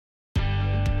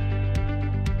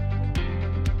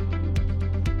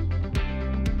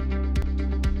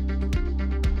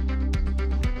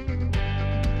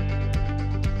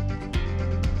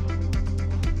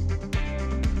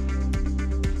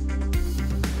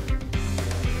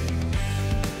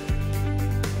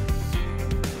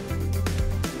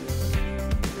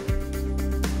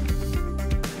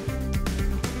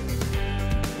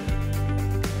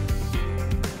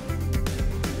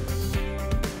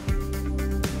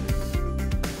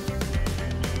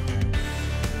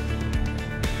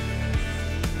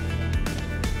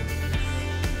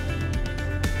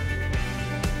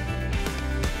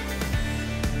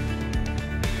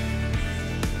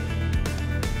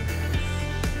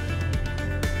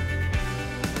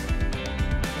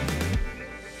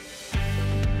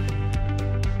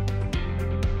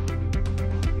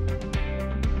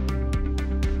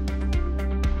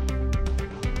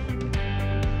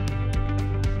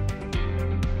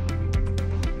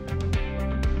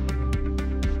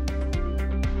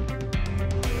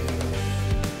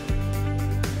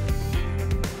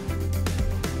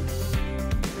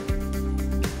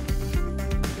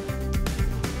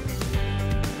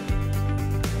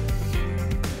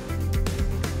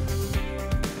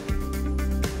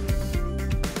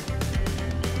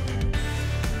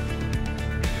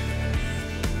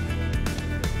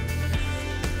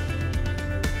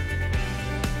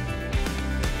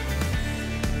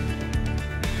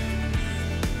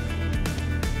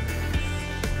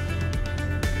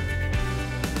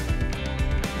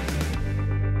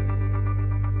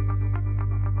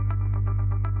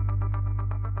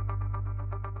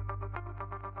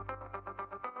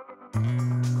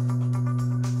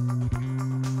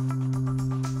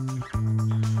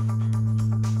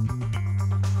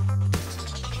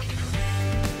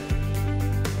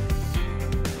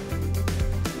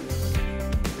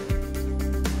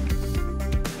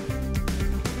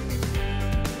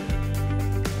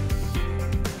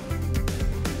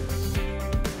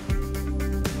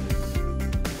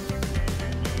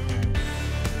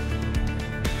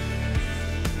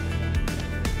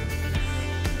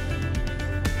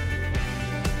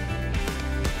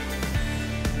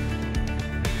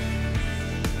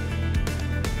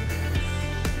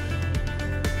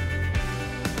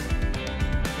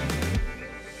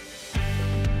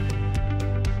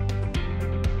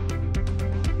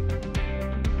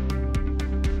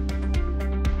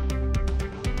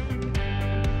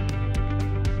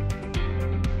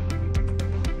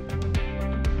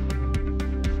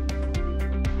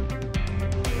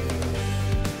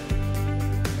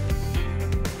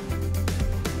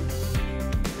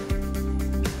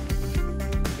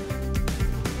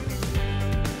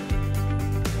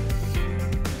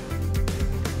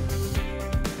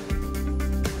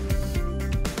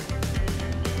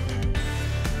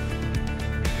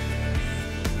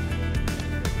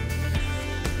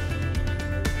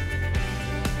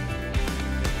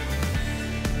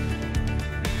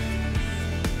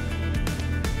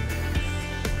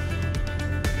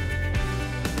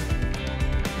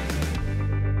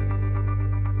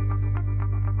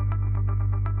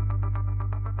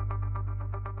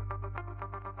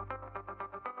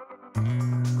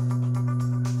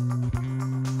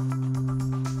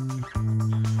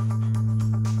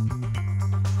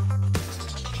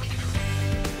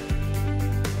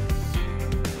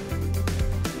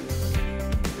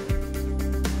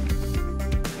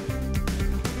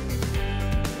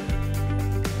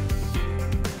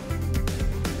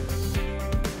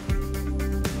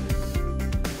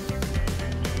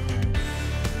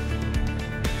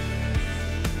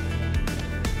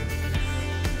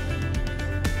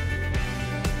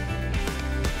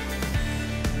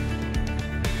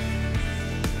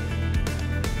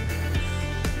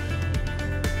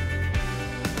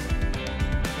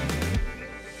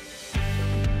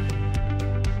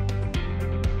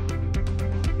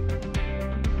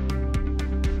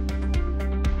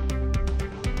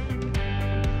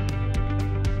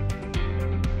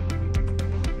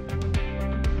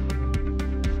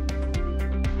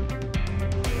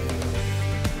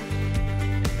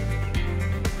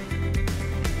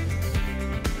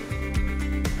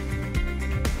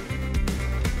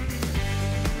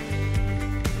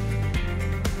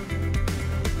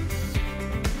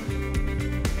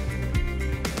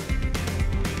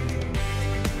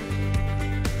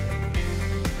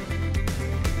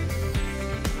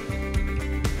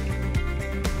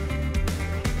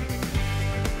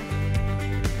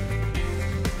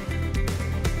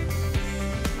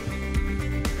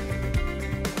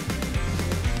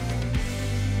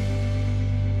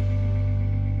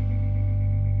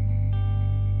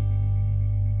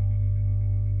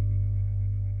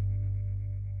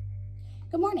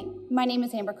Good morning. My name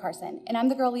is Amber Carson, and I'm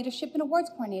the Girl Leadership and Awards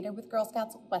Coordinator with Girl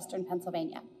Scouts of Western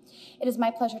Pennsylvania. It is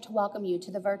my pleasure to welcome you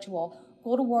to the virtual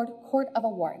Gold Award Court of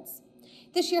Awards.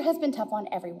 This year has been tough on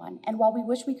everyone, and while we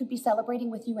wish we could be celebrating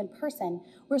with you in person,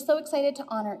 we're so excited to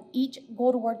honor each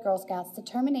Gold Award Girl Scout's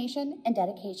determination and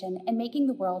dedication in making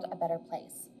the world a better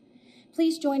place.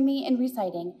 Please join me in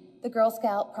reciting the Girl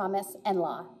Scout Promise and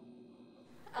Law.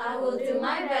 I will do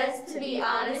my best to be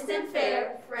honest and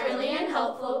fair, friendly and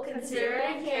helpful, considerate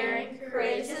and caring,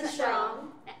 courageous and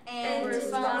strong, and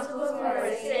responsible for what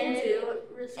I say and do,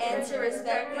 and to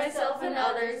respect myself and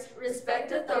others,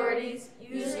 respect authorities,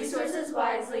 use resources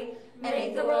wisely, and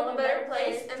make the world a better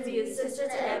place, and be a sister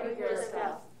to every Girl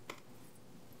Scout.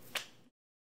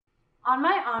 On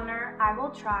my honor, I will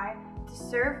try to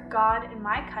serve God and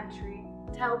my country,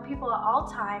 to help people at all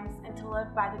times, and to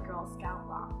live by the Girl Scout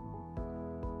law.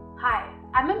 Hi,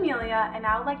 I'm Amelia, and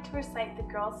I would like to recite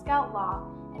the Girl Scout law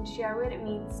and share what it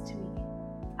means to me.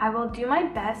 I will do my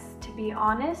best to be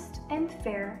honest and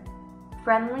fair,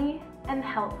 friendly and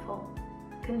helpful,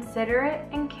 considerate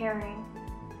and caring,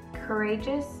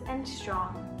 courageous and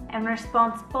strong, and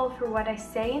responsible for what I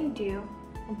say and do,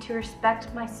 and to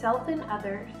respect myself and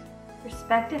others,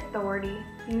 respect authority,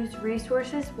 use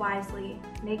resources wisely,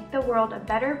 make the world a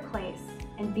better place,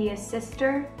 and be a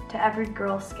sister to every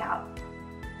Girl Scout.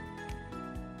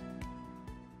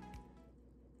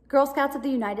 Girl Scouts of the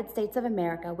United States of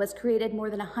America was created more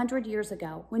than 100 years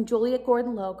ago when Juliet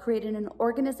Gordon Low created an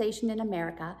organization in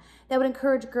America that would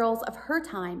encourage girls of her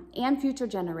time and future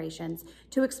generations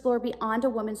to explore beyond a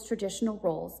woman's traditional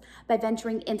roles by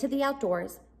venturing into the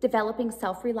outdoors, developing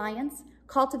self-reliance,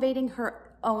 cultivating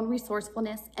her own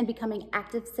resourcefulness, and becoming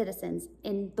active citizens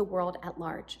in the world at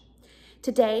large.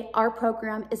 Today, our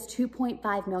program is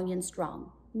 2.5 million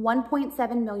strong,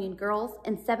 1.7 million girls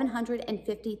and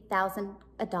 750,000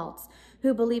 adults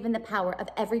who believe in the power of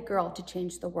every girl to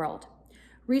change the world.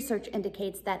 Research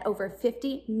indicates that over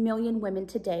 50 million women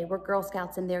today were Girl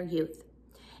Scouts in their youth,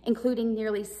 including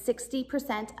nearly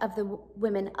 60% of the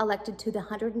women elected to the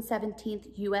 117th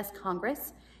U.S.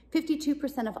 Congress,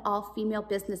 52% of all female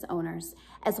business owners,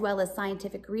 as well as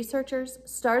scientific researchers,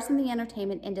 stars in the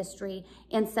entertainment industry,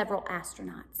 and several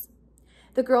astronauts.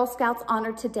 The Girl Scouts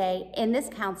honored today in this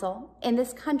council, in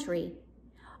this country,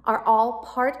 are all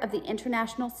part of the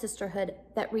international sisterhood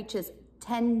that reaches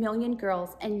 10 million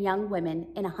girls and young women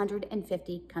in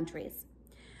 150 countries.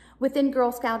 Within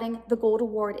Girl Scouting, the Gold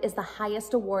Award is the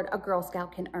highest award a Girl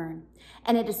Scout can earn,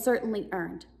 and it is certainly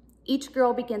earned. Each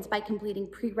girl begins by completing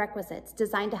prerequisites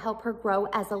designed to help her grow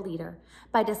as a leader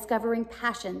by discovering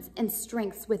passions and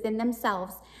strengths within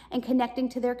themselves and connecting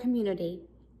to their community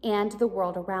and the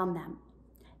world around them.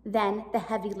 Then the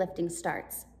heavy lifting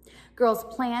starts. Girls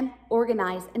plan,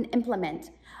 organize, and implement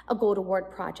a Gold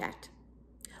Award project.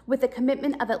 With a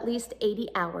commitment of at least 80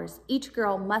 hours, each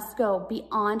girl must go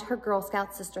beyond her Girl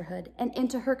Scout sisterhood and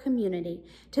into her community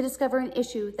to discover an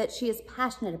issue that she is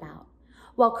passionate about,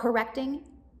 while correcting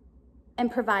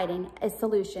and providing a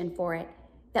solution for it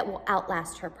that will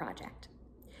outlast her project.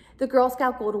 The Girl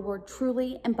Scout Gold Award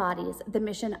truly embodies the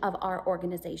mission of our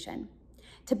organization: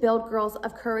 to build girls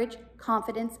of courage,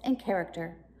 confidence, and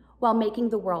character while making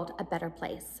the world a better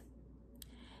place.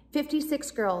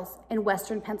 56 girls in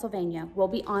Western Pennsylvania will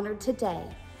be honored today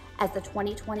as the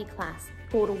 2020 class,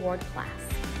 Gold Award class.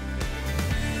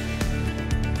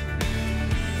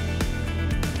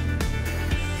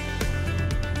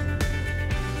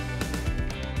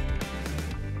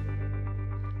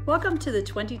 Welcome to the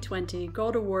 2020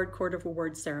 Gold Award Court of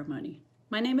Awards ceremony.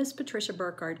 My name is Patricia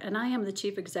Burkhardt, and I am the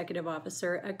Chief Executive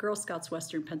Officer at Girl Scouts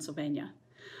Western Pennsylvania.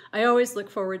 I always look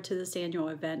forward to this annual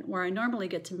event where I normally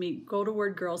get to meet Gold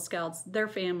Award Girl Scouts, their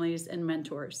families, and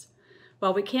mentors.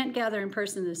 While we can't gather in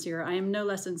person this year, I am no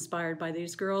less inspired by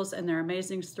these girls and their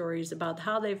amazing stories about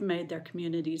how they've made their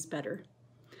communities better.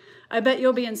 I bet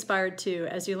you'll be inspired too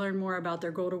as you learn more about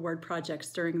their Gold Award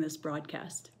projects during this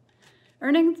broadcast.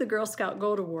 Earning the Girl Scout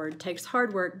Gold Award takes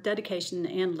hard work, dedication,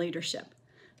 and leadership.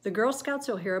 The Girl Scouts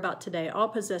you'll hear about today all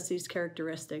possess these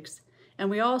characteristics, and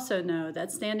we also know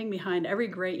that standing behind every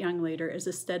great young leader is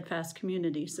a steadfast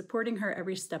community supporting her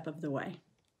every step of the way.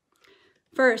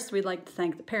 First, we'd like to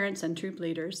thank the parents and troop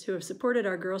leaders who have supported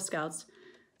our Girl Scouts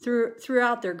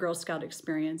throughout their Girl Scout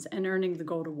experience and earning the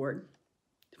Gold Award.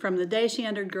 From the day she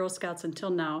entered Girl Scouts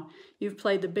until now, you've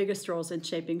played the biggest roles in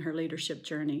shaping her leadership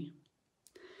journey.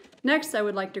 Next, I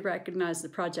would like to recognize the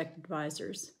project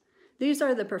advisors. These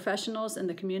are the professionals in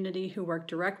the community who work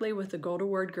directly with the Gold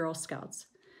Award Girl Scouts.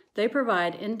 They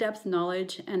provide in-depth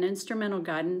knowledge and instrumental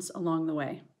guidance along the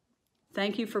way.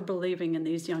 Thank you for believing in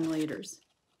these young leaders.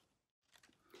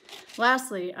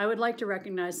 Lastly, I would like to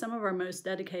recognize some of our most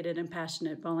dedicated and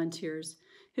passionate volunteers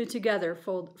who together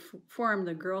form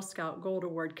the Girl Scout Gold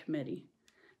Award Committee.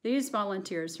 These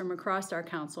volunteers from across our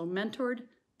council mentored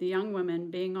the young women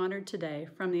being honored today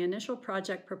from the initial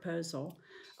project proposal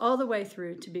all the way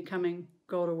through to becoming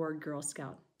Gold Award Girl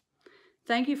Scout.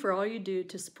 Thank you for all you do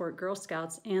to support Girl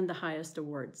Scouts and the highest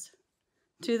awards.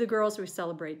 To the girls we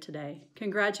celebrate today,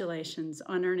 congratulations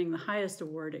on earning the highest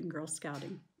award in Girl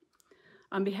Scouting.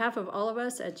 On behalf of all of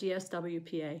us at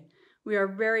GSWPA, we are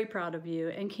very proud of you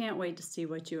and can't wait to see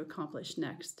what you accomplish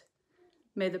next.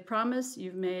 May the promise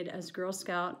you've made as Girl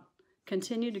Scout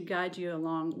continue to guide you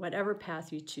along whatever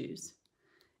path you choose.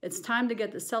 It's time to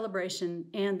get the celebration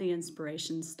and the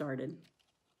inspiration started.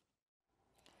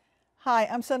 Hi,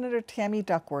 I'm Senator Tammy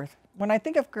Duckworth. When I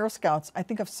think of Girl Scouts, I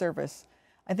think of service.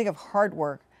 I think of hard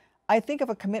work. I think of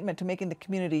a commitment to making the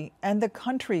community and the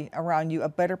country around you a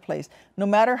better place, no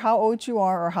matter how old you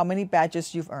are or how many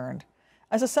badges you've earned.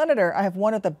 As a senator, I have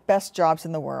one of the best jobs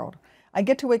in the world. I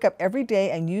get to wake up every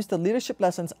day and use the leadership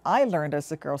lessons I learned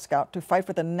as a Girl Scout to fight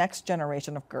for the next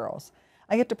generation of girls.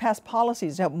 I get to pass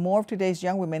policies to help more of today's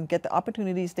young women get the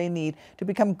opportunities they need to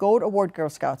become Gold Award Girl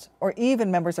Scouts or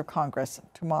even members of Congress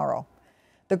tomorrow.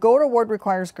 The Gold Award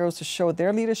requires girls to show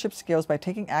their leadership skills by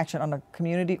taking action on a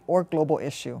community or global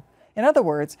issue. In other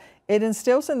words, it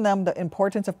instills in them the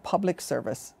importance of public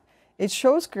service. It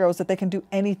shows girls that they can do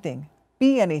anything,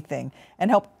 be anything, and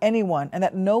help anyone, and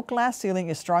that no glass ceiling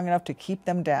is strong enough to keep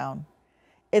them down.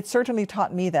 It certainly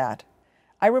taught me that.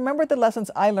 I remember the lessons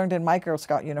I learned in my Girl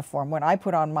Scout uniform when I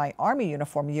put on my Army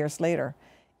uniform years later.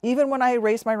 even when I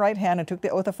raised my right hand and took the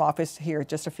oath of office here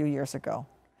just a few years ago.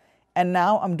 And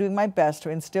now I'm doing my best to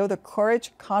instill the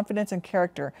courage, confidence, and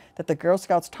character that the Girl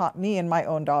Scouts taught me and my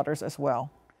own daughters as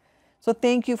well. So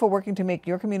thank you for working to make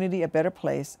your community a better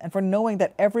place and for knowing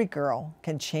that every girl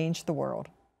can change the world.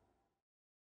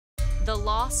 The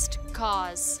lost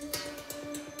cause.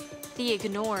 The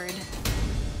ignored.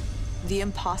 The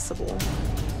impossible.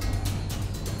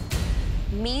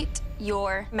 Meet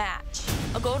your match.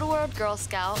 A Go to World Girl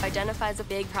Scout identifies a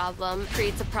big problem,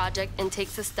 creates a project, and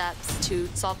takes the steps to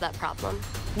solve that problem.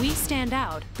 We stand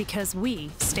out because we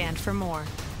stand for more.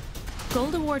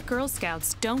 Gold Award Girl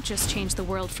Scouts don't just change the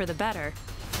world for the better,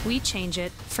 we change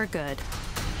it for good.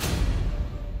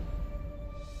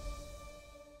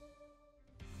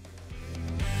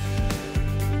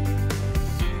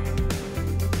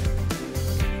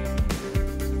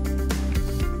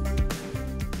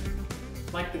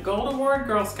 Like the Gold Award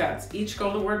Girl Scouts, each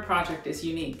Gold Award project is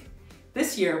unique.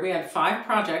 This year we had 5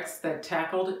 projects that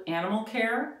tackled animal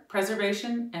care,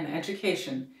 preservation, and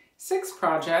education, 6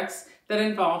 projects that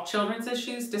involved children's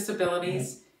issues,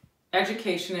 disabilities,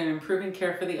 education, and improving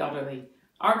care for the elderly.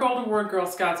 Our Gold Award Girl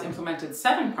Scouts implemented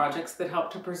 7 projects that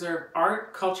helped to preserve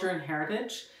art, culture, and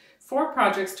heritage, 4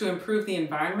 projects to improve the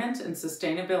environment and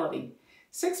sustainability,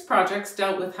 6 projects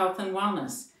dealt with health and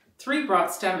wellness, 3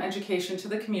 brought STEM education to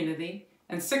the community,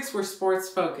 and 6 were sports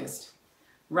focused.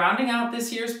 Rounding out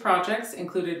this year's projects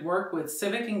included work with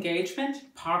civic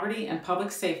engagement, poverty, and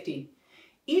public safety.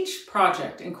 Each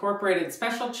project incorporated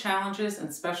special challenges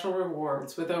and special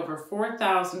rewards with over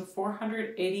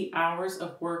 4,480 hours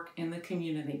of work in the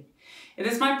community. It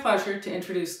is my pleasure to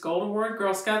introduce Gold Award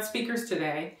Girl Scout speakers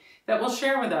today that will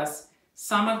share with us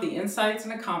some of the insights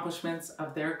and accomplishments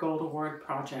of their Gold Award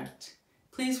project.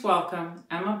 Please welcome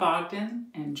Emma Bogdan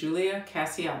and Julia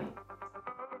Cassiotti.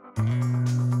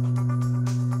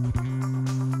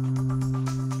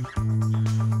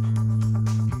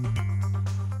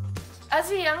 As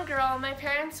a young girl, my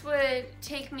parents would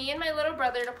take me and my little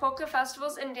brother to polka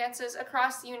festivals and dances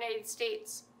across the United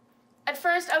States. At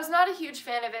first, I was not a huge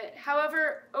fan of it.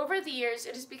 However, over the years,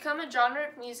 it has become a genre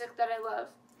of music that I love.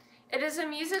 It is a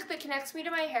music that connects me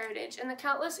to my heritage and the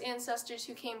countless ancestors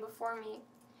who came before me.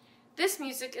 This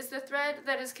music is the thread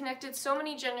that has connected so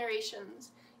many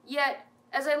generations. Yet,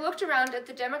 as I looked around at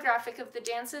the demographic of the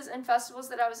dances and festivals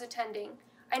that I was attending,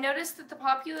 I noticed that the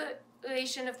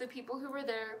population of the people who were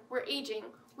there were aging,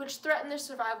 which threatened the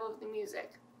survival of the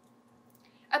music.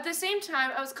 At the same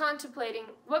time, I was contemplating,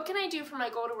 what can I do for my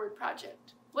Gold Award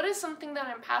project? What is something that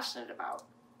I'm passionate about?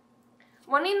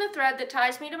 Wanting the thread that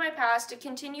ties me to my past to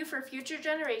continue for future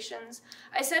generations,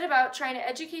 I set about trying to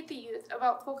educate the youth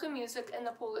about polka music and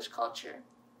the Polish culture.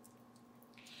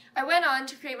 I went on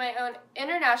to create my own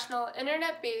international,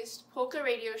 internet-based polka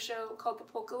radio show called The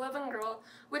Polka Lovin' Girl,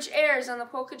 which airs on the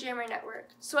Polka Jammer Network,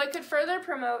 so I could further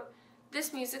promote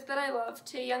this music that I love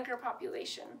to a younger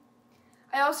population.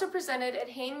 I also presented at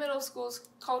Hain Middle School's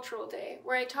Cultural Day,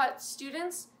 where I taught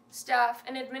students, staff,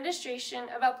 and administration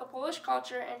about the Polish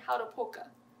culture and how to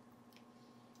polka.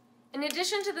 In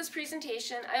addition to this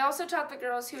presentation, I also taught the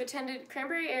girls who attended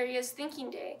Cranberry Area's Thinking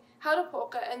Day how to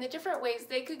polka and the different ways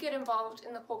they could get involved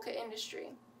in the polka industry.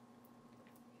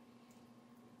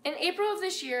 In April of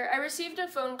this year, I received a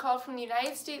phone call from the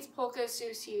United States Polka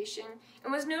Association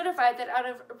and was notified that out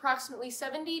of approximately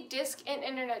 70 disc and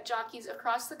internet jockeys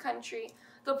across the country,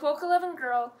 the Polka Lovin'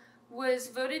 Girl was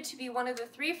voted to be one of the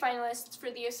 3 finalists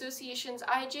for the association's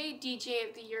IJ DJ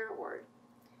of the Year award.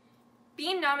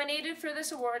 Being nominated for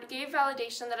this award gave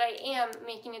validation that I am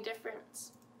making a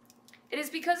difference. It is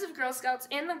because of Girl Scouts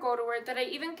and the Gold Award that I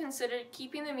even considered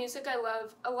keeping the music I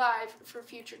love alive for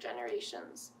future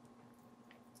generations.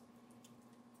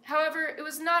 However, it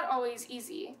was not always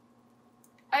easy.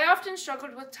 I often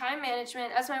struggled with time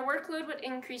management as my workload would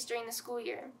increase during the school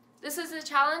year. This is a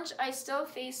challenge I still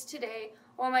face today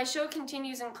while my show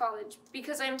continues in college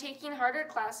because I am taking harder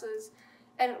classes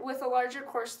and with a larger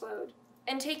course load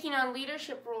and taking on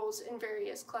leadership roles in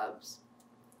various clubs.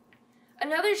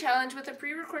 Another challenge with a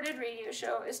pre-recorded radio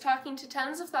show is talking to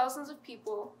tens of thousands of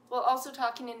people while also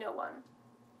talking to no one.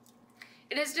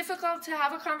 It is difficult to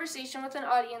have a conversation with an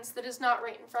audience that is not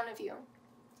right in front of you.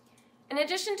 In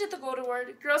addition to the Gold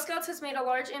Award, Girl Scouts has made a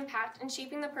large impact in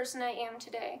shaping the person I am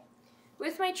today.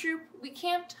 With my troop, we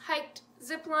camped, hiked,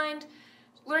 ziplined,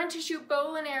 learned to shoot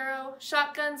bow and arrow,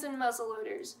 shotguns, and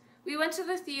muzzleloaders. We went to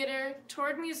the theater,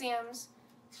 toured museums,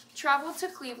 traveled to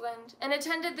Cleveland, and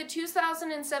attended the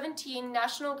 2017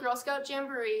 National Girl Scout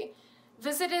Jamboree,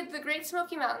 visited the Great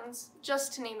Smoky Mountains,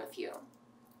 just to name a few.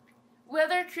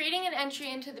 Whether creating an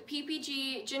entry into the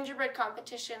PPG gingerbread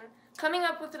competition, coming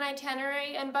up with an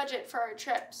itinerary and budget for our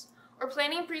trips, or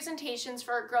planning presentations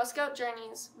for our Girl Scout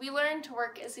journeys, we learn to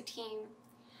work as a team.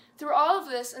 Through all of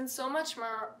this and so much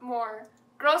more,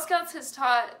 Girl Scouts has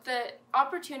taught that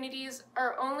opportunities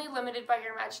are only limited by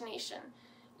your imagination.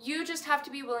 You just have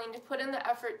to be willing to put in the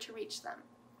effort to reach them.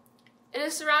 It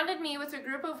has surrounded me with a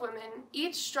group of women,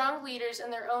 each strong leaders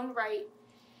in their own right,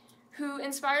 who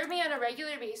inspired me on a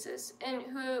regular basis and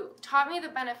who taught me the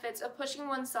benefits of pushing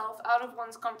oneself out of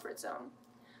one's comfort zone.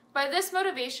 By this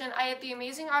motivation, I had the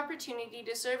amazing opportunity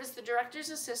to serve as the director's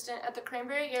assistant at the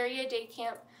Cranberry Area Day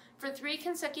Camp for 3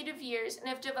 consecutive years and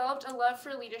have developed a love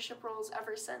for leadership roles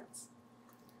ever since.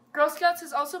 Girl Scouts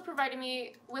has also provided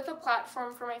me with a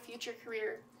platform for my future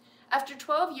career. After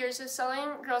 12 years of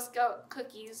selling Girl Scout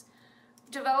cookies,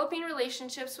 developing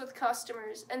relationships with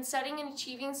customers, and setting and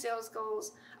achieving sales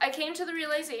goals, I came to the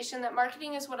realization that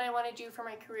marketing is what I want to do for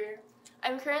my career.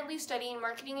 I'm currently studying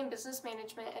marketing and business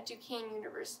management at Duquesne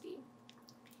University.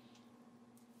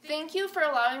 Thank you for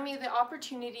allowing me the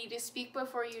opportunity to speak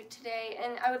before you today,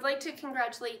 and I would like to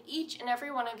congratulate each and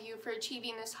every one of you for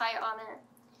achieving this high honor.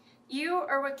 You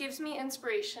are what gives me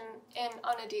inspiration and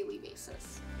on a daily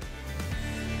basis.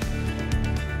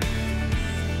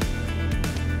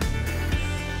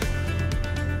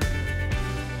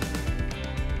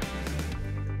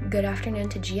 Good afternoon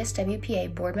to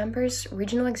GSWPA board members,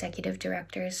 regional executive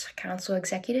directors, council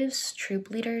executives, troop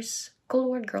leaders, Gold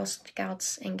Award Girl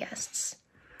Scouts, and guests.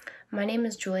 My name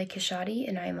is Julia Kishadi,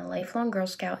 and I am a lifelong Girl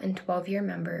Scout and 12-year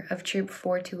member of Troop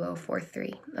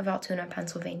 42043 of Altoona,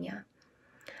 Pennsylvania.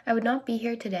 I would not be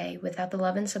here today without the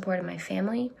love and support of my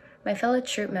family, my fellow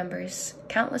troop members,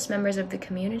 countless members of the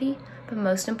community, but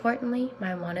most importantly,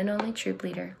 my one and only troop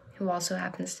leader, who also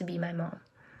happens to be my mom.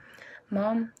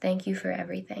 Mom, thank you for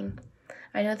everything.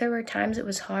 I know there were times it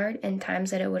was hard and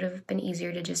times that it would have been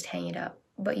easier to just hang it up,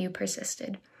 but you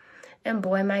persisted. And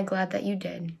boy, am I glad that you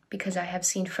did, because I have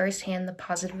seen firsthand the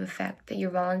positive effect that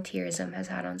your volunteerism has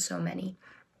had on so many.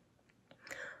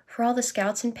 For all the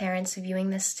scouts and parents viewing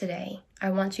this today,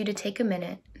 I want you to take a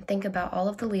minute and think about all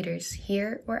of the leaders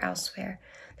here or elsewhere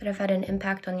that have had an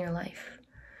impact on your life.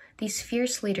 These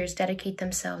fierce leaders dedicate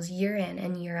themselves year in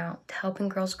and year out to helping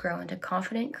girls grow into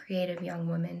confident, creative young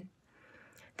women.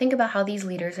 Think about how these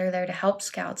leaders are there to help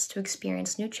scouts to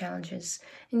experience new challenges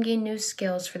and gain new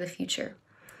skills for the future.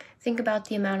 Think about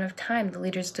the amount of time the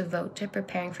leaders devote to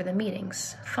preparing for the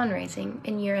meetings, fundraising,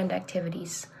 and year-end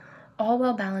activities, all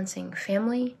while balancing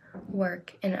family,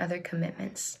 work, and other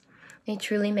commitments. They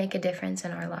truly make a difference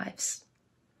in our lives.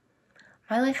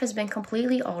 My life has been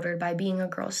completely altered by being a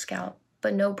Girl Scout,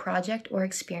 but no project or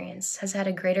experience has had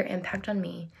a greater impact on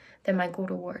me than my Gold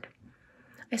Award.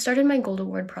 I started my Gold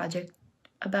Award project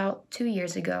about 2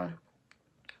 years ago,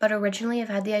 but originally I've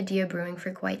had the idea brewing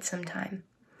for quite some time.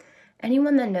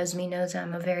 Anyone that knows me knows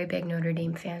I'm a very big Notre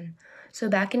Dame fan, so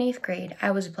back in 8th grade,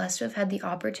 I was blessed to have had the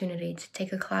opportunity to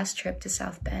take a class trip to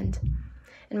South Bend.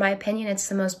 In my opinion, it's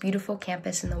the most beautiful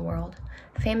campus in the world,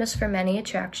 famous for many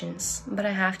attractions, but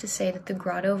I have to say that the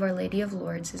Grotto of Our Lady of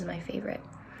Lourdes is my favorite.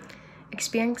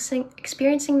 Experiencing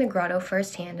the grotto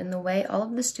firsthand and the way all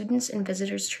of the students and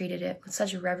visitors treated it with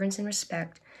such reverence and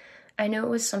respect, I knew it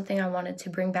was something I wanted to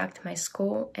bring back to my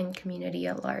school and community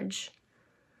at large.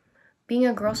 Being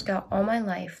a Girl Scout all my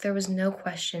life, there was no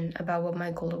question about what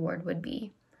my Gold Award would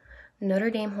be. Notre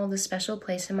Dame holds a special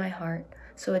place in my heart,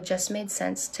 so it just made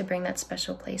sense to bring that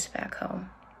special place back home.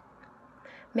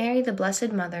 Mary, the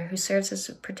Blessed Mother, who serves as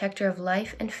a protector of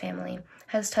life and family,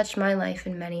 has touched my life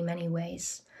in many, many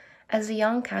ways. As a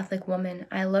young Catholic woman,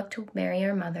 I look to Mary,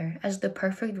 our mother, as the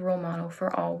perfect role model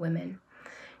for all women.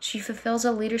 She fulfills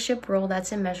a leadership role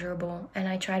that's immeasurable, and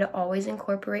I try to always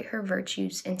incorporate her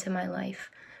virtues into my life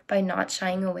by not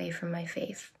shying away from my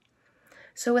faith.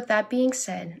 So with that being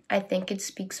said, I think it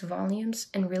speaks volumes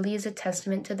and really is a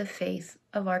testament to the faith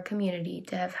of our community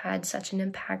to have had such an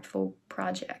impactful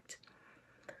project.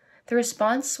 The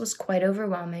response was quite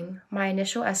overwhelming. My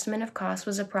initial estimate of cost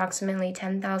was approximately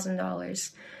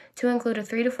 $10,000, to include a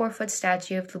 3 to 4 foot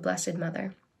statue of the Blessed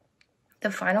Mother.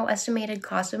 The final estimated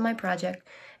cost of my project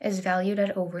is valued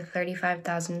at over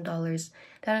 $35,000.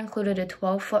 That included a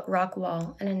 12-foot rock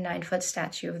wall and a 9-foot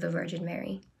statue of the Virgin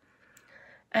Mary.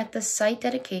 At the site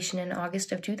dedication in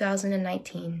August of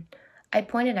 2019, I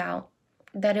pointed out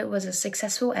that it was a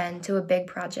successful end to a big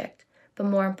project, but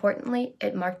more importantly,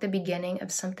 it marked the beginning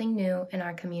of something new in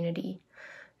our community.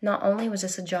 Not only was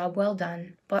this a job well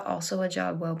done, but also a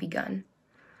job well begun.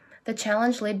 The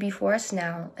challenge laid before us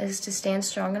now is to stand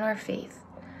strong in our faith,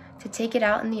 to take it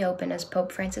out in the open as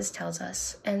Pope Francis tells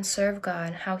us, and serve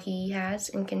God how He has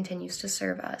and continues to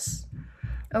serve us.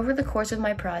 Over the course of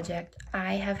my project,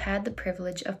 I have had the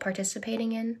privilege of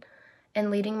participating in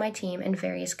and leading my team in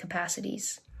various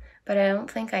capacities, but I don't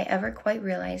think I ever quite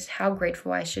realized how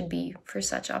grateful I should be for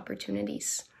such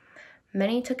opportunities.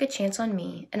 Many took a chance on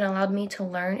me and allowed me to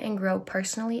learn and grow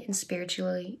personally and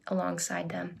spiritually alongside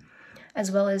them,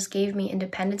 as well as gave me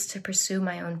independence to pursue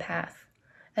my own path.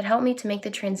 That helped me to make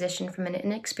the transition from an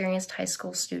inexperienced high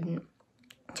school student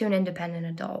to an independent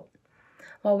adult.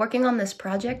 While working on this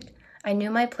project, I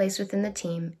knew my place within the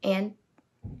team, and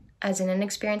as an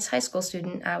inexperienced high school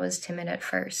student, I was timid at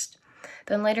first.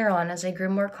 Then later on, as I grew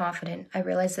more confident, I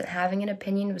realized that having an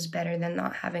opinion was better than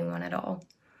not having one at all.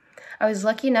 I was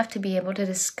lucky enough to be able to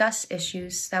discuss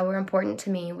issues that were important to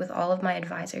me with all of my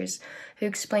advisors, who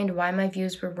explained why my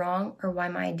views were wrong or why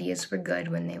my ideas were good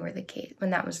when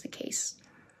that was the case.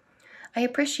 I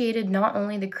appreciated not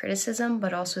only the criticism,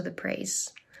 but also the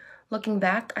praise. Looking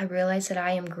back, I realized that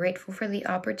I am grateful for the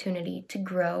opportunity to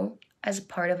grow as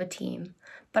part of a team,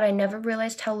 but I never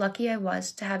realized how lucky I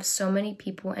was to have so many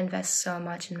people invest so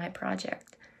much in my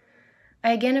project.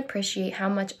 I again appreciate how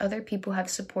much other people have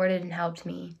supported and helped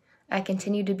me. I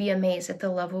continue to be amazed at the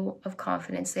level of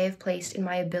confidence they have placed in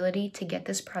my ability to get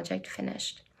this project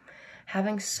finished.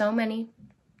 Having so many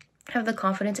have the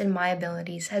confidence in my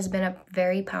abilities has been a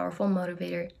very powerful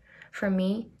motivator for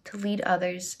me to lead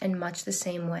others in much the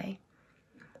same way.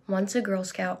 Once a Girl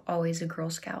Scout, always a Girl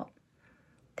Scout.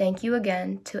 Thank you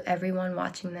again to everyone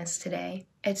watching this today.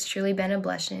 It's truly been a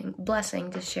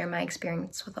blessing to share my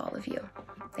experience with all of you.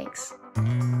 Thanks.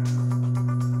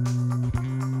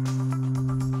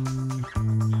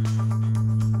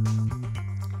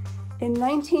 In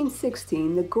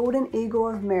 1916, the Golden Eagle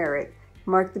of Merit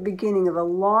marked the beginning of a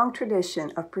long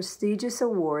tradition of prestigious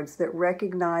awards that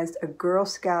recognized a Girl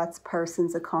Scouts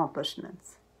person's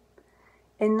accomplishments.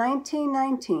 In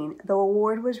 1919, the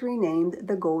award was renamed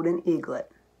the Golden Eaglet.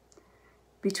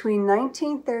 Between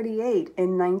 1938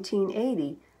 and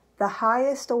 1980, the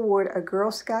highest award a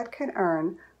Girl Scout could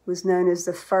earn was known as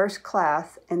the First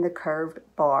Class and the Curved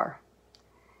Bar.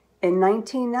 In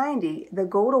 1990, the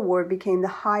Gold Award became the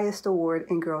highest award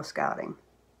in Girl Scouting.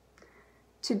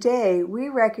 Today, we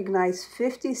recognize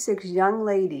 56 young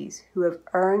ladies who have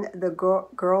earned the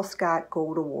Girl Scout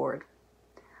Gold Award.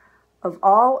 Of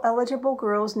all eligible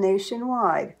girls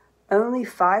nationwide, only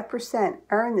 5%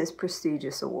 earn this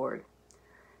prestigious award.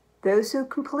 Those who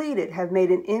complete it have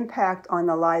made an impact on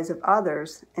the lives of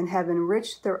others and have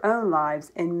enriched their own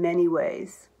lives in many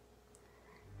ways.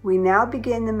 We now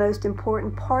begin the most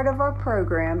important part of our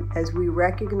program as we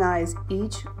recognize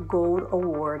each Gold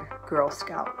Award Girl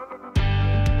Scout.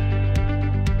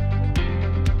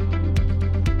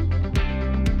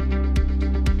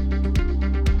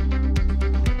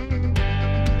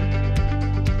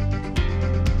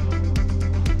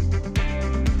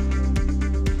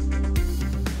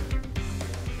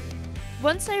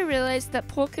 Once I realized that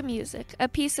polka music, a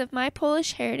piece of my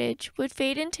Polish heritage, would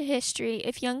fade into history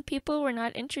if young people were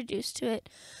not introduced to it,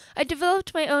 I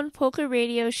developed my own polka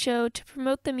radio show to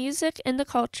promote the music and the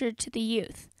culture to the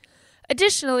youth.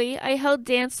 Additionally, I held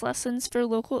dance lessons for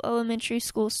local elementary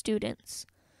school students.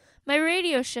 My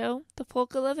radio show, The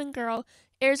Polka Lovin' Girl,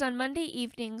 airs on Monday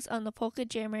evenings on the Polka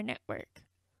Jammer Network.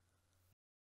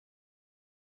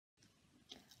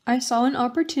 I saw an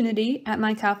opportunity at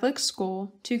my Catholic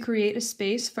school to create a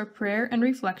space for prayer and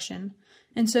reflection,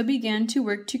 and so began to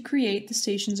work to create the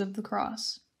Stations of the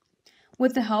Cross.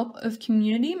 With the help of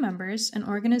community members and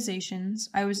organizations,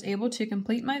 I was able to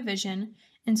complete my vision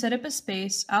and set up a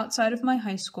space outside of my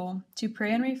high school to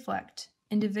pray and reflect,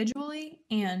 individually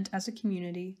and as a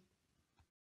community.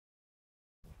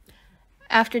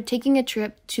 After taking a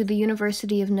trip to the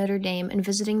University of Notre Dame and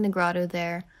visiting the grotto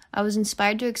there, I was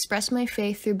inspired to express my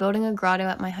faith through building a grotto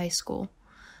at my high school.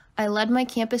 I led my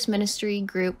campus ministry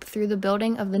group through the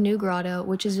building of the new grotto,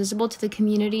 which is visible to the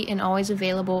community and always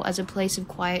available as a place of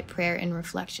quiet prayer and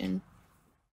reflection.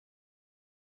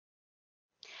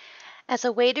 As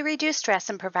a way to reduce stress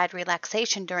and provide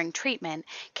relaxation during treatment,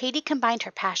 Katie combined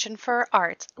her passion for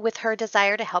arts with her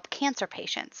desire to help cancer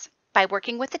patients. By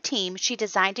working with a team, she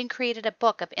designed and created a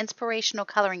book of inspirational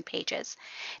coloring pages.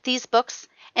 These books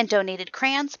and donated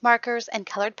crayons, markers, and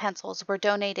colored pencils were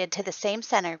donated to the same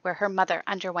center where her mother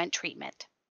underwent treatment.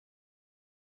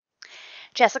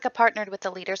 Jessica partnered with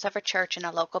the leaders of her church and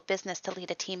a local business to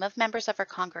lead a team of members of her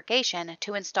congregation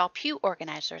to install pew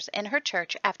organizers in her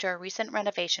church after a recent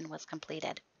renovation was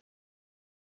completed.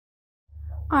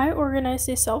 I organized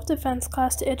a self-defense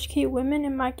class to educate women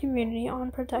in my community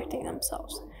on protecting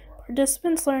themselves.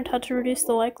 Participants learned how to reduce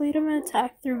the likelihood of an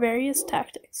attack through various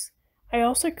tactics. I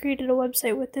also created a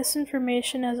website with this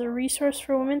information as a resource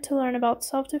for women to learn about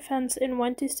self-defense and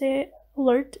when to stay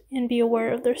alert and be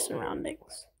aware of their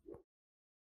surroundings.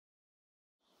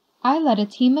 I led a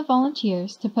team of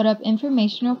volunteers to put up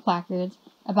informational placards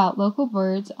about local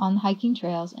birds on hiking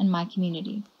trails in my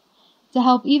community. To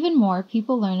help even more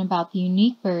people learn about the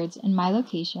unique birds in my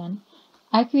location,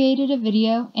 I created a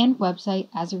video and website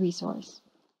as a resource.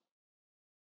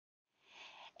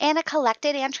 Anna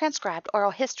collected and transcribed oral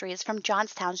histories from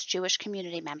Johnstown's Jewish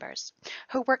community members.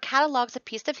 Her work catalogs a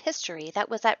piece of history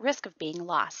that was at risk of being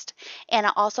lost.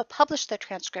 Anna also published the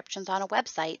transcriptions on a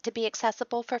website to be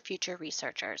accessible for future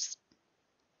researchers.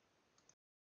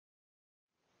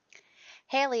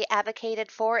 Haley advocated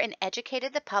for and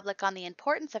educated the public on the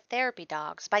importance of therapy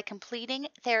dogs by completing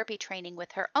therapy training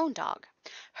with her own dog.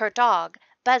 Her dog,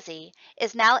 Buzzy,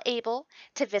 is now able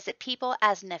to visit people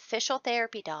as an official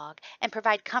therapy dog and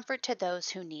provide comfort to those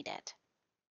who need it.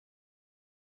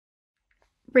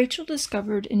 Rachel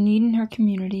discovered a need in her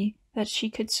community that she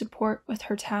could support with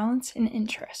her talents and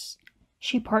interests.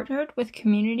 She partnered with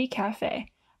Community Cafe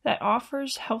that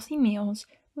offers healthy meals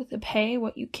with a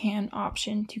pay-what-you-can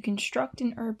option to construct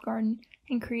an herb garden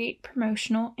and create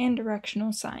promotional and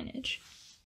directional signage.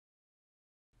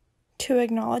 To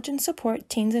acknowledge and support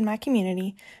teens in my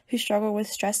community who struggle with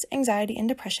stress, anxiety, and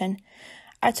depression,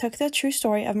 I took the true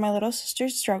story of my little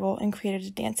sister's struggle and created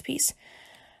a dance piece.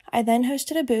 I then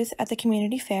hosted a booth at the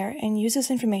community fair and used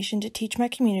this information to teach my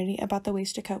community about the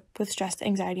ways to cope with stress,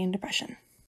 anxiety, and depression.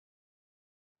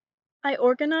 I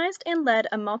organized and led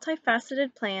a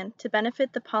multifaceted plan to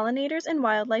benefit the pollinators and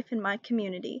wildlife in my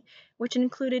community, which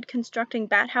included constructing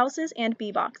bat houses and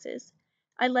bee boxes.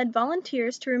 I led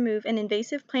volunteers to remove an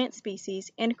invasive plant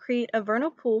species and create a vernal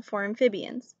pool for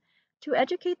amphibians. To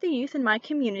educate the youth in my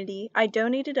community, I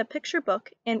donated a picture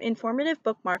book and informative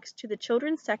bookmarks to the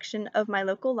children's section of my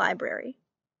local library.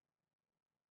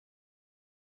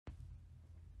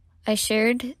 I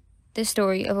shared the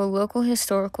story of a local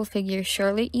historical figure,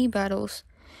 Charlotte E. Battles.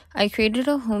 I created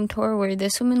a home tour where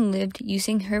this woman lived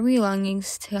using her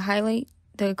belongings to highlight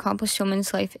the accomplished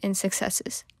woman's life and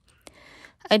successes.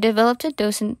 I developed a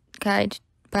docent guide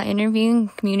by interviewing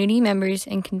community members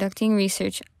and conducting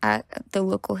research at the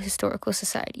local historical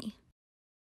society.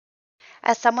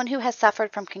 As someone who has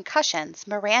suffered from concussions,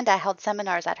 Miranda held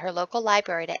seminars at her local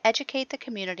library to educate the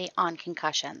community on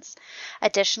concussions.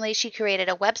 Additionally, she created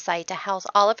a website to house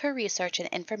all of her research and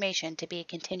information to be a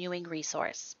continuing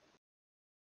resource.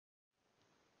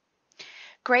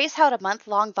 Grace held a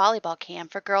month-long volleyball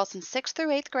camp for girls in 6th through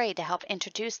 8th grade to help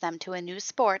introduce them to a new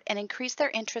sport and increase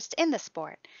their interest in the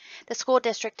sport. The school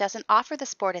district doesn't offer the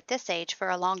sport at this age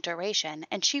for a long duration,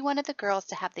 and she wanted the girls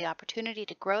to have the opportunity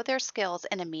to grow their skills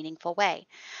in a meaningful way.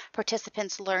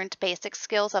 Participants learned basic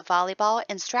skills of volleyball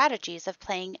and strategies of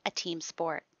playing a team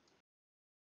sport.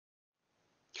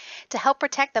 To help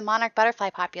protect the monarch butterfly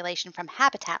population from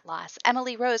habitat loss,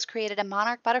 Emily Rose created a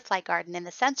monarch butterfly garden in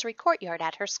the sensory courtyard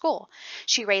at her school.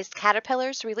 She raised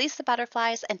caterpillars, released the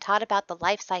butterflies, and taught about the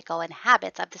life cycle and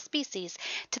habits of the species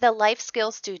to the life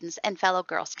skills students and fellow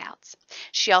Girl Scouts.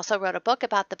 She also wrote a book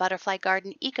about the butterfly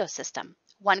garden ecosystem.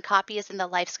 One copy is in the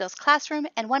life skills classroom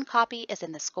and one copy is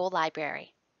in the school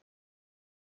library.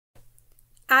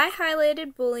 I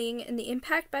highlighted bullying and the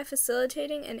impact by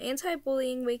facilitating an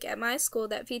anti-bullying week at my school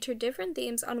that featured different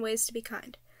themes on ways to be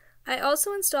kind. I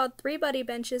also installed 3 buddy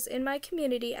benches in my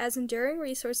community as enduring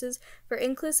resources for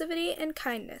inclusivity and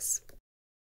kindness.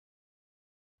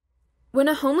 When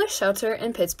a homeless shelter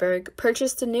in Pittsburgh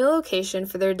purchased a new location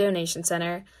for their donation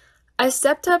center, I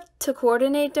stepped up to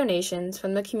coordinate donations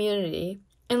from the community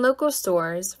and local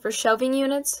stores for shelving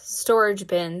units, storage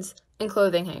bins, and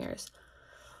clothing hangers.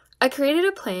 I created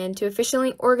a plan to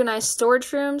efficiently organize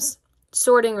storage rooms,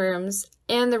 sorting rooms,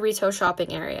 and the retail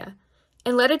shopping area,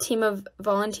 and led a team of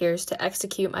volunteers to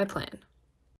execute my plan.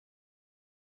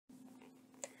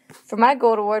 For my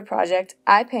Gold Award project,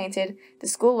 I painted the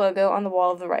school logo on the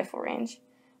wall of the rifle range.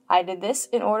 I did this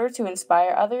in order to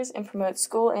inspire others and promote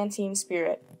school and team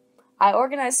spirit. I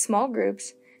organized small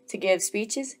groups to give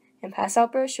speeches and pass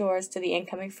out brochures to the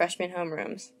incoming freshman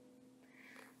homerooms.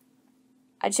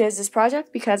 I chose this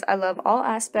project because I love all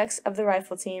aspects of the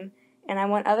rifle team, and I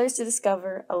want others to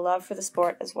discover a love for the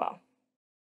sport as well.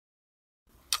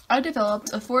 I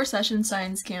developed a 4-session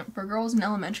science camp for girls in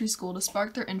elementary school to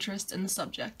spark their interest in the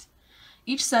subject.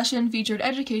 Each session featured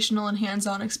educational and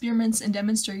hands-on experiments and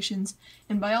demonstrations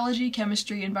in biology,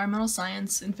 chemistry, environmental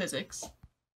science, and physics.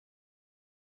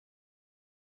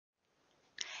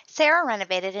 Sarah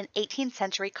renovated an 18th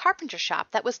century carpenter shop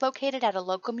that was located at a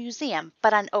local museum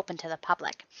but unopened to the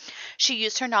public. She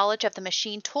used her knowledge of the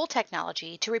machine tool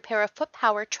technology to repair a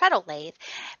foot-powered treadle lathe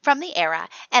from the era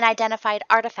and identified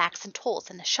artifacts and tools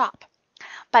in the shop.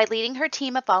 By leading her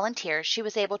team of volunteers, she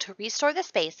was able to restore the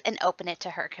space and open it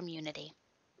to her community.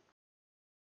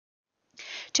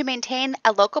 To maintain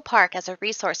a local park as a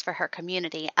resource for her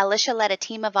community, Alicia led a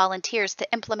team of volunteers to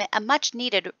implement a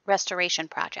much-needed restoration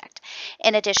project.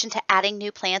 In addition to adding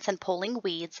new plants and pulling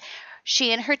weeds,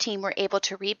 she and her team were able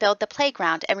to rebuild the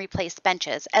playground and replace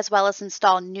benches, as well as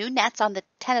install new nets on the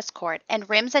tennis court and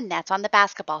rims and nets on the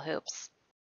basketball hoops.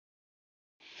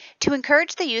 To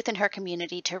encourage the youth in her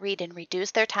community to read and reduce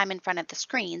their time in front of the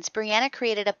screens, Brianna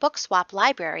created a book swap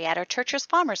library at her church's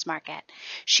farmers market.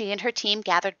 She and her team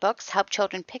gathered books, helped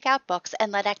children pick out books,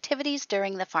 and led activities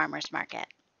during the farmers market.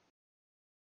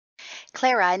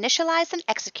 Clara initialized and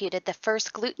executed the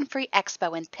first gluten-free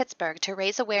expo in Pittsburgh to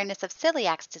raise awareness of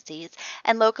celiac disease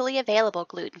and locally available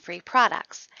gluten-free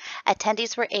products.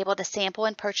 Attendees were able to sample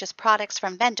and purchase products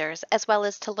from vendors, as well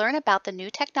as to learn about the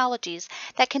new technologies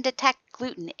that can detect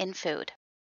gluten in food.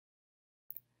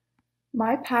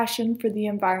 My passion for the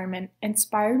environment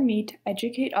inspired me to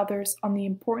educate others on the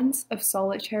importance of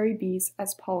solitary bees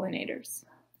as pollinators.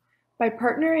 By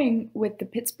partnering with the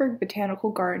Pittsburgh Botanical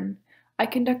Garden, I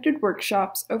conducted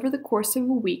workshops over the course of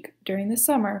a week during the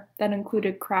summer that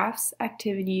included crafts,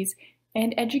 activities,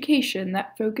 and education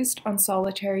that focused on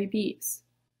solitary bees.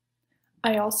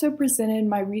 I also presented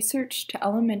my research to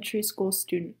elementary school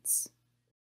students.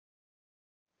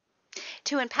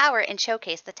 To empower and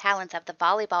showcase the talents of the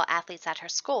volleyball athletes at her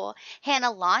school,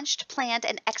 Hannah launched, planned,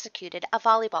 and executed a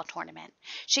volleyball tournament.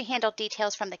 She handled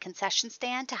details from the concession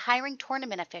stand to hiring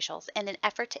tournament officials in an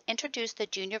effort to introduce the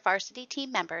junior varsity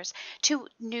team members to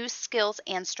new skills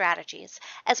and strategies,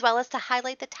 as well as to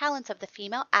highlight the talents of the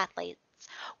female athletes,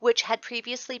 which had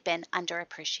previously been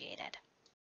underappreciated.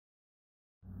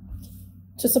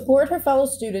 To support her fellow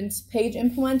students, Paige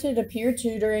implemented a peer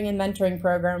tutoring and mentoring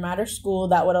program at her school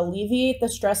that would alleviate the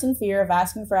stress and fear of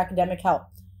asking for academic help.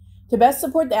 To best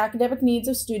support the academic needs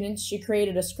of students, she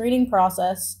created a screening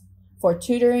process for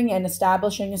tutoring and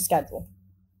establishing a schedule.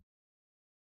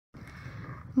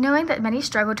 Knowing that many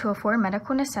struggle to afford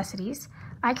medical necessities,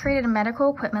 I created a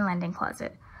medical equipment lending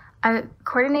closet. I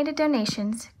coordinated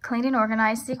donations, cleaned and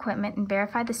organized the equipment, and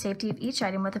verified the safety of each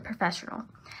item with a professional.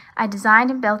 I designed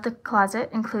and built the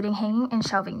closet, including hanging and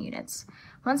shelving units.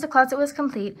 Once the closet was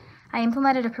complete, I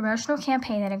implemented a promotional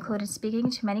campaign that included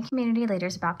speaking to many community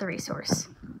leaders about the resource.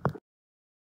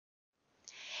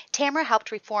 Tamara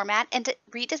helped reformat and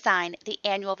redesign the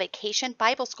annual Vacation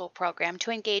Bible School program to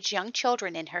engage young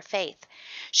children in her faith.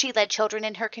 She led children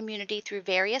in her community through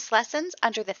various lessons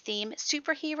under the theme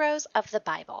Superheroes of the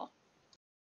Bible.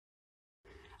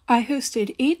 I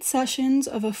hosted 8 sessions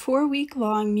of a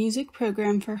 4-week-long music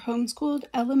program for homeschooled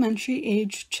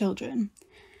elementary-aged children.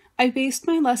 I based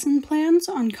my lesson plans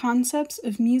on concepts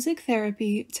of music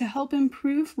therapy to help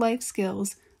improve life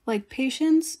skills like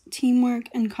patience, teamwork,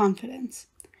 and confidence.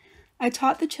 I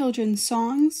taught the children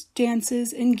songs,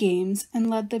 dances, and games and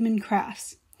led them in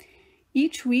crafts.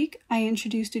 Each week, I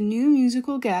introduced a new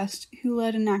musical guest who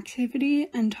led an activity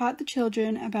and taught the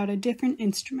children about a different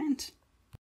instrument.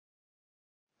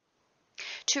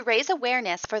 To raise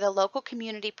awareness for the local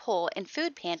community pool and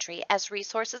food pantry as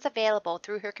resources available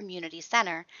through her community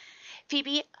center,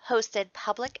 Phoebe hosted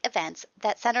public events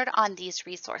that centered on these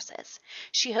resources.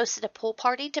 She hosted a pool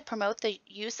party to promote the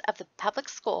use of the public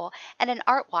school and an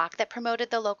art walk that promoted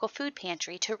the local food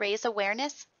pantry to raise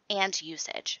awareness and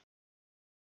usage.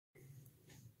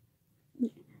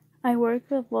 I worked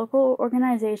with local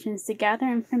organizations to gather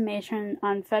information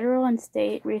on federal and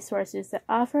state resources that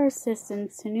offer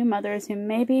assistance to new mothers who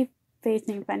may be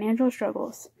facing financial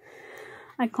struggles.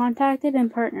 I contacted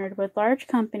and partnered with large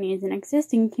companies and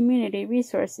existing community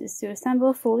resources to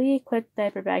assemble fully equipped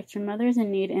diaper bags for mothers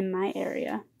in need in my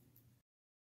area.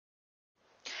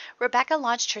 Rebecca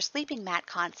launched her sleeping mat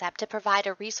concept to provide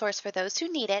a resource for those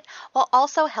who need it while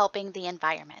also helping the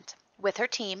environment. With her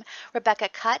team, Rebecca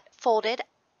cut, folded,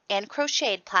 and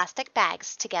crocheted plastic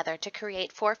bags together to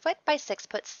create 4-foot by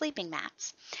 6-foot sleeping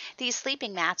mats. These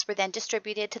sleeping mats were then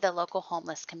distributed to the local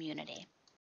homeless community.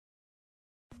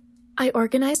 I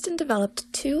organized and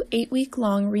developed 2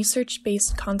 8-week-long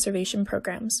research-based conservation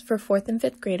programs for 4th and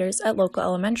 5th graders at local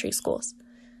elementary schools.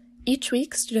 Each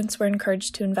week, students were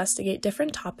encouraged to investigate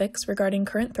different topics regarding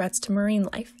current threats to marine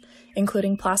life,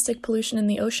 including plastic pollution in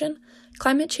the ocean,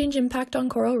 climate change impact on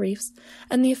coral reefs,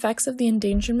 and the effects of the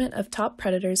endangerment of top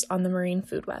predators on the marine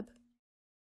food web.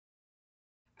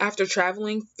 After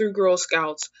traveling through Girl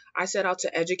Scouts, I set out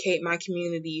to educate my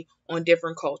community on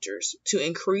different cultures, to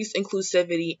increase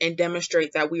inclusivity and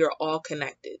demonstrate that we are all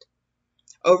connected.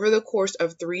 Over the course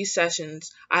of 3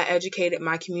 sessions, I educated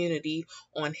my community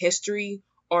on history,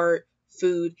 art,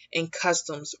 food, and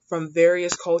customs from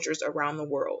various cultures around the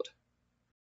world.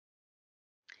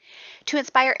 To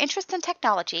inspire interest in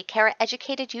technology, Kara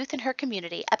educated youth in her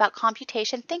community about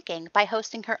computation thinking by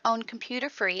hosting her own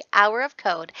computer-free Hour of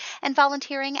Code and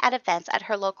volunteering at events at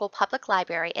her local public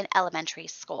library and elementary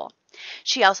school.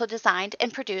 She also designed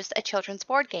and produced a children's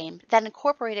board game that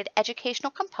incorporated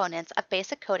educational components of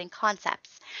basic coding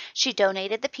concepts. She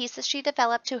donated the pieces she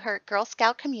developed to her Girl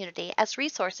Scout community as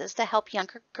resources to help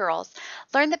younger girls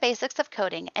learn the basics of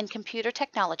coding and computer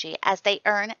technology as they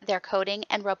earn their coding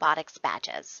and robotics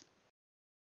badges.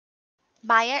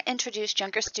 Maya introduced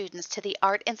younger students to the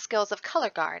art and skills of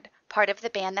color guard, part of the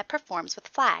band that performs with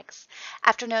flags.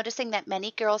 After noticing that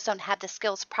many girls don't have the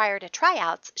skills prior to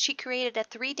tryouts, she created a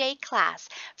 3-day class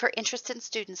for interested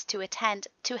students to attend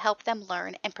to help them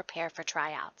learn and prepare for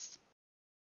tryouts.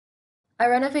 I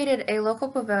renovated a local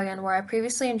pavilion where I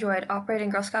previously enjoyed operating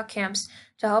Girl Scout camps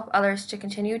to help others to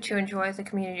continue to enjoy the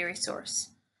community resource.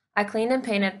 I cleaned and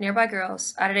painted nearby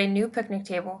girls, added a new picnic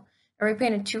table, and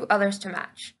repainted 2 others to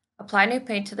match. Applied new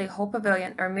paint to the whole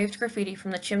pavilion and removed graffiti from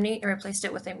the chimney and replaced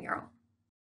it with a mural.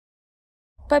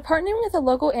 By partnering with a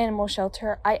local animal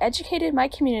shelter, I educated my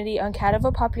community on cat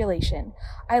overpopulation.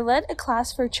 I led a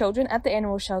class for children at the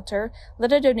animal shelter,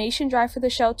 led a donation drive for the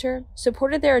shelter,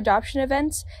 supported their adoption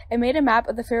events, and made a map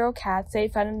of the feral cats they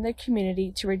had found in their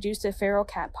community to reduce the feral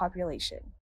cat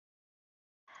population.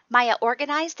 Maya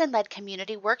organized and led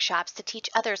community workshops to teach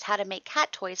others how to make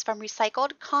cat toys from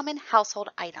recycled common household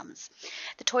items.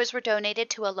 The toys were donated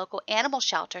to a local animal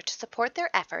shelter to support their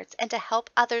efforts and to help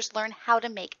others learn how to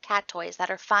make cat toys that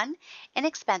are fun,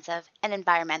 inexpensive, and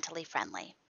environmentally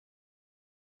friendly.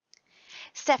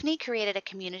 Stephanie created a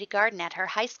community garden at her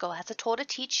high school as a tool to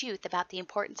teach youth about the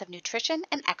importance of nutrition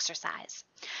and exercise.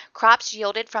 Crops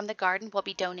yielded from the garden will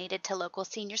be donated to local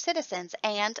senior citizens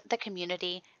and the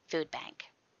community food bank.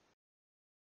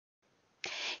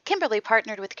 Kimberly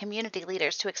partnered with community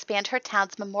leaders to expand her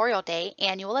town's Memorial Day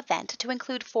annual event to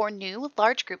include 4 new,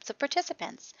 large groups of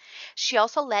participants. She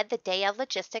also led the day of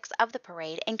logistics of the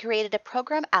parade and created a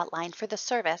program outline for the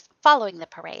service following the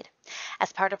parade.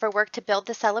 As part of her work to build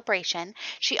the celebration,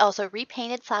 she also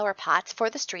repainted flower pots for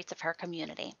the streets of her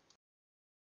community.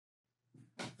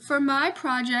 For my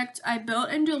project, I built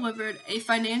and delivered a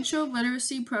financial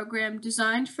literacy program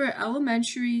designed for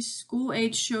elementary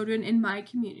school-age children in my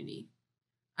community.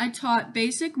 I taught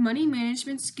basic money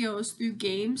management skills through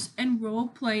games and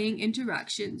role-playing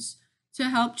interactions to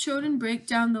help children break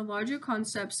down the larger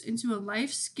concepts into a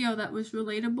life skill that was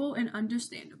relatable and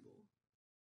understandable.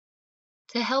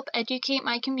 To help educate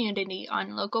my community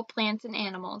on local plants and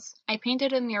animals, I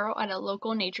painted a mural at a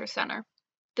local nature center.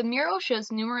 The mural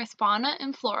shows numerous fauna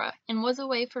and flora and was a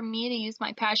way for me to use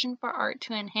my passion for art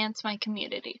to enhance my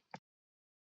community.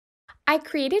 I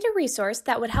created a resource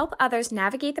that would help others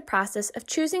navigate the process of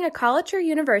choosing a college or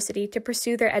university to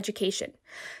pursue their education.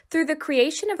 Through the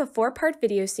creation of a 4-part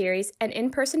video series and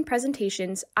in-person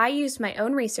presentations, I used my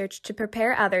own research to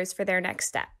prepare others for their next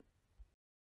step.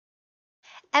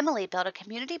 Emily built a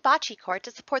community bocce court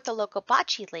to support the local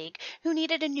bocce league who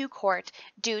needed a new court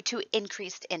due to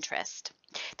increased interest.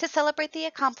 To celebrate the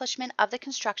accomplishment of the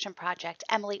construction project,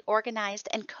 Emily organized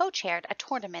and co-chaired a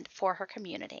tournament for her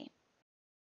community.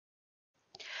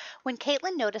 When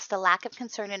Caitlin noticed a lack of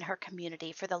concern in her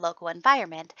community for the local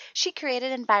environment, she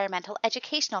created an environmental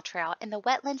educational trail in the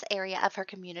wetlands area of her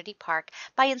community park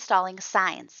by installing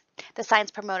signs. The signs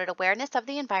promoted awareness of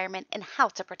the environment and how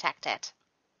to protect it.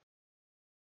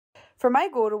 For my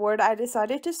Gold Award, I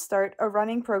decided to start a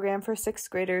running program for 6th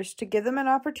graders to give them an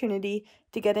opportunity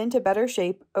to get into better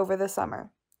shape over the summer.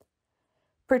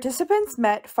 Participants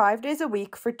met 5 days a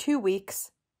week for 2 weeks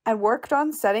and worked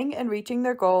on setting and reaching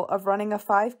their goal of running a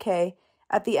 5K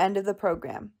at the end of the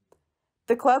program.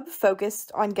 The club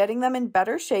focused on getting them in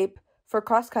better shape for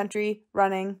cross-country,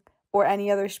 running, or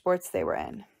any other sports they were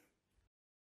in.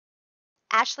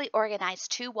 Ashley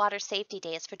organized 2 water safety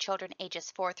days for children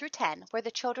ages 4 through 10, where the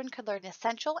children could learn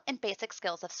essential and basic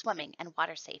skills of swimming and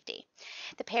water safety.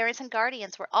 The parents and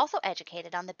guardians were also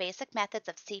educated on the basic methods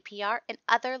of CPR and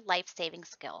other life-saving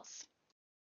skills.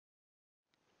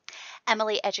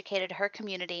 Emily educated her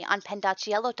community on PennDOT's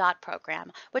Yellow Dot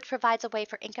program, which provides a way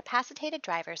for incapacitated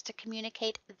drivers to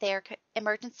communicate their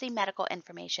emergency medical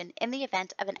information in the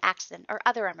event of an accident or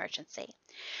other emergency.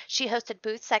 She hosted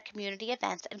booths at community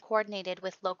events and coordinated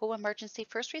with local emergency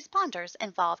first responders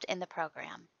involved in the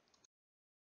program.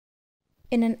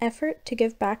 In an effort to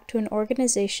give back to an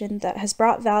organization that has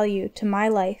brought value to my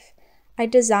life, I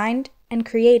designed and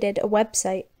created a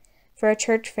website for a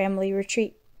church family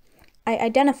retreat. I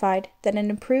identified that an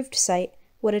improved site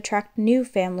would attract new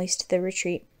families to the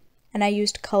retreat, and I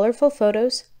used colorful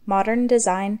photos, modern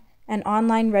design, and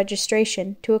online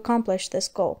registration to accomplish this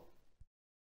goal.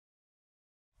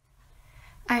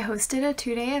 I hosted a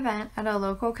 2-day event at a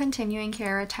local continuing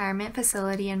care retirement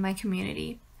facility in my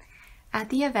community. At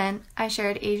the event, I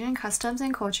shared Asian customs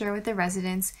and culture with the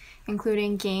residents,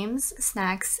 including games,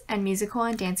 snacks, and musical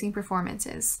and dancing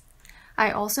performances.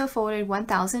 I also folded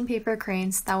 1,000 paper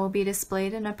cranes that will be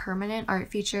displayed in a permanent art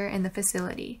feature in the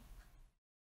facility.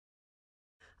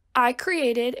 I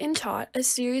created and taught a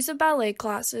series of ballet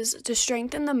classes to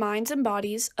strengthen the minds and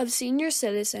bodies of senior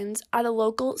citizens at a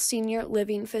local senior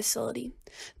living facility.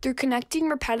 Through connecting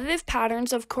repetitive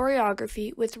patterns of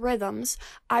choreography with rhythms,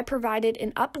 I provided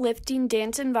an uplifting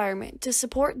dance environment to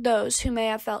support those who may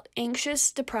have felt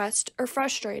anxious, depressed, or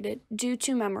frustrated due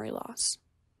to memory loss.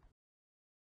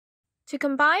 To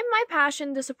combine my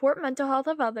passion to support mental health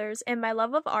of others and my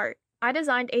love of art, I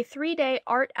designed a 3-day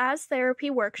art as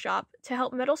therapy workshop to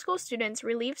help middle school students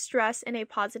relieve stress in a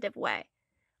positive way.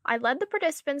 I led the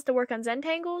participants to work on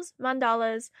Zentangles,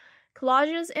 mandalas,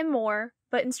 collages, and more,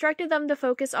 but instructed them to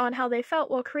focus on how they felt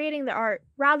while creating the art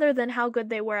rather than how good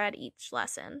they were at each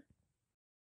lesson.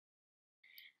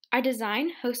 I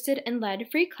designed, hosted, and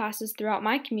led free classes throughout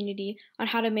my community on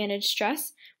how to manage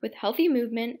stress with healthy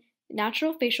movement,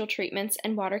 natural facial treatments,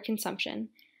 and water consumption.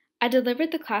 I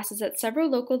delivered the classes at several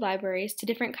local libraries to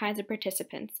different kinds of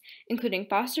participants, including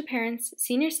foster parents,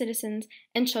 senior citizens,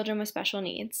 and children with special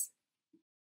needs.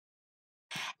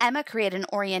 Emma created an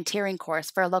orienteering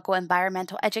course for a local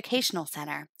environmental educational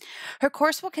center. Her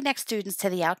course will connect students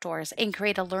to the outdoors and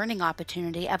create a learning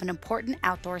opportunity of an important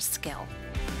outdoor skill.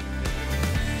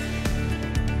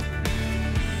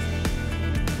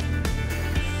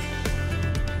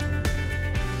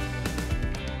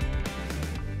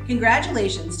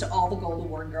 Congratulations to all the Gold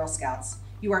Award Girl Scouts.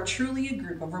 You are truly a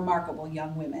group of remarkable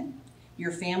young women.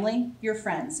 Your family, your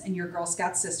friends, and your Girl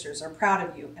Scout sisters are proud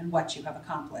of you and what you have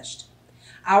accomplished.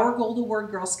 Our Gold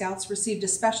Award Girl Scouts received a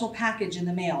special package in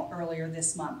the mail earlier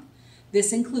this month.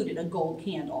 This included a gold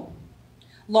candle.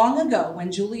 Long ago,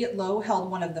 when Juliet Lowe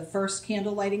held one of the first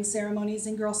candle lighting ceremonies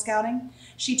in Girl Scouting,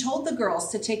 she told the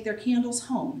girls to take their candles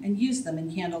home and use them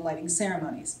in candle lighting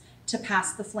ceremonies to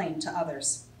pass the flame to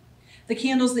others. The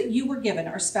candles that you were given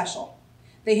are special.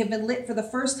 They have been lit for the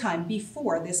first time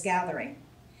before this gathering.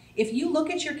 If you look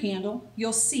at your candle,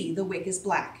 you'll see the wick is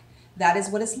black. That is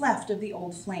what is left of the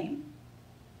old flame.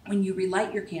 When you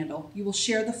relight your candle, you will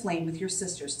share the flame with your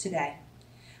sisters today.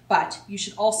 But you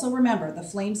should also remember the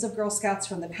flames of Girl Scouts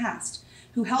from the past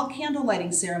who held candle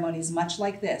lighting ceremonies much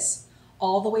like this,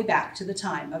 all the way back to the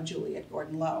time of Juliet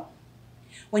Gordon Lowe.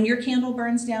 When your candle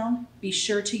burns down, be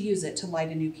sure to use it to light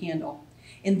a new candle.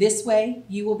 In this way,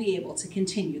 you will be able to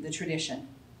continue the tradition.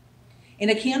 In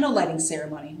a candle lighting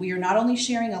ceremony, we are not only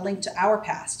sharing a link to our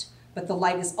past, but the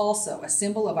light is also a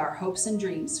symbol of our hopes and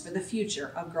dreams for the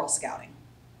future of Girl Scouting.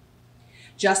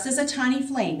 Just as a tiny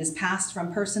flame is passed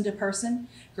from person to person,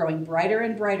 growing brighter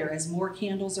and brighter as more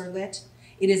candles are lit,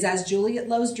 it is as Juliet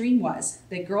Lowe's dream was,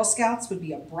 that Girl Scouts would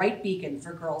be a bright beacon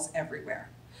for girls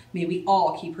everywhere. May we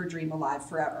all keep her dream alive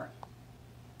forever.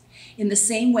 In the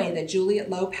same way that Juliet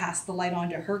Lowe passed the light on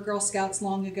to her Girl Scouts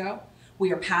long ago,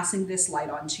 we are passing this light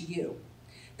on to you.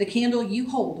 The candle you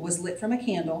hold was lit from a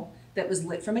candle that was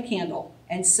lit from a candle,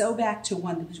 and so back to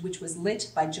one which was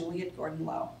lit by Juliet Gordon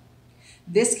Lowe.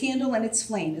 This candle and its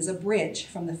flame is a bridge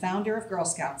from the founder of Girl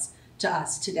Scouts to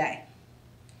us today.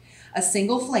 A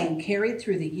single flame carried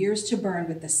through the years to burn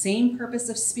with the same purpose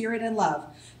of spirit and love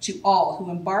to all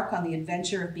who embark on the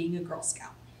adventure of being a Girl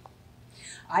Scout.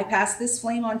 I pass this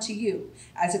flame on to you,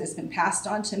 as it has been passed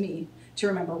on to me, to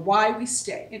remember why we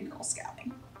stay in Girl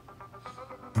Scouting.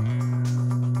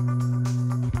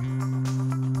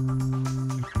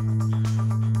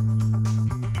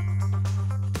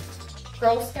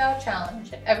 Girl Scout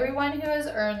Challenge. Everyone who has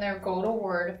earned their Gold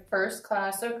Award, first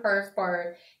class, or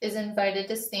correspondent is invited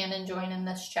to stand and join in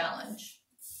this challenge.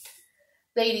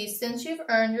 Ladies, since you've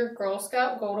earned your Girl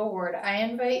Scout Gold Award, I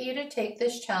invite you to take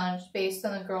this challenge based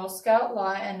on the Girl Scout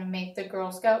law and make the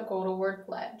Girl Scout Gold Award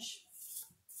pledge.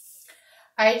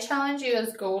 I challenge you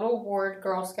as Gold Award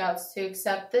Girl Scouts to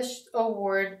accept this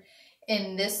award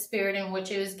in this spirit in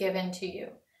which it was given to you.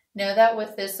 Know that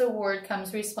with this award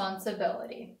comes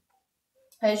responsibility.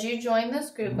 As you join this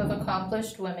group of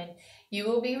accomplished women, you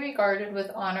will be regarded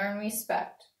with honor and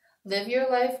respect. Live your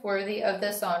life worthy of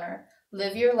this honor.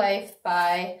 Live your life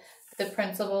by the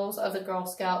principles of the Girl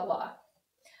Scout law.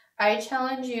 I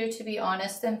challenge you to be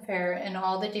honest and fair in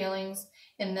all the dealings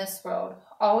in this world.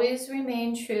 Always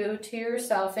remain true to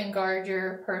yourself and guard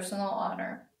your personal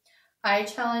honor. I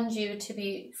challenge you to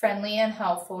be friendly and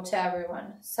helpful to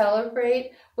everyone.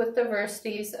 Celebrate with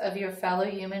diversities of your fellow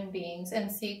human beings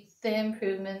and seek the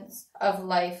improvements of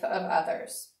life of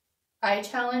others. I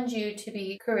challenge you to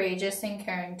be courageous and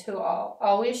caring to all.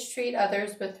 Always treat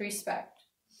others with respect.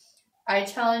 I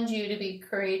challenge you to be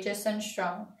courageous and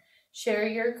strong. Share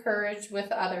your courage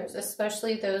with others,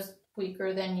 especially those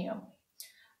weaker than you.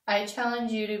 I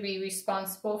challenge you to be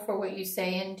responsible for what you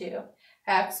say and do.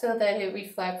 Act so that it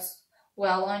reflects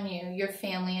well on you, your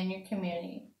family, and your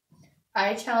community.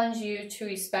 I challenge you to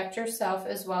respect yourself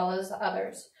as well as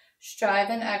others. Strive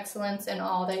in excellence in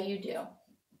all that you do.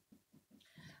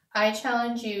 I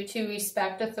challenge you to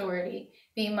respect authority.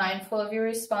 Be mindful of your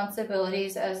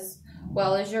responsibilities as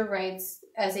well as your rights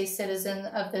as a citizen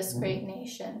of this great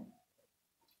nation.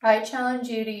 I challenge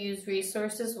you to use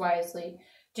resources wisely.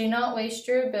 Do not waste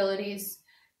your abilities,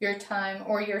 your time,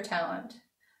 or your talent.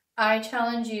 I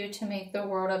challenge you to make the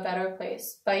world a better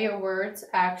place. By your words,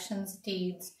 actions,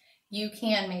 deeds, you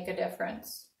can make a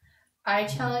difference. I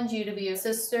challenge you to be a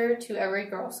sister to every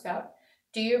Girl Scout.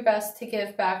 Do your best to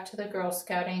give back to the Girl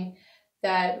Scouting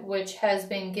that which has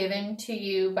been given to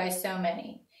you by so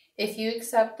many. If you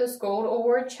accept this Gold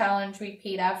Award challenge,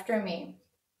 repeat after me.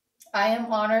 I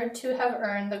am honored to have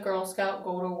earned the Girl Scout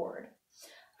Gold Award.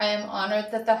 I am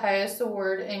honored that the highest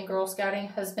award in Girl Scouting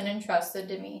has been entrusted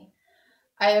to me.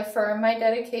 I affirm my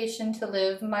dedication to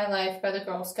live my life by the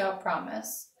Girl Scout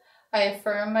promise. I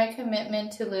affirm my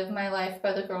commitment to live my life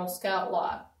by the Girl Scout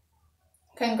law.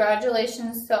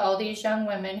 Congratulations to all these young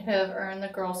women who have earned the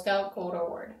Girl Scout Gold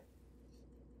Award.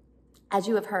 As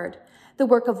you have heard, the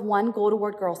work of one Gold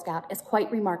Award Girl Scout is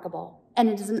quite remarkable, and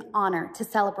it is an honor to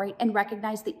celebrate and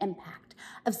recognize the impact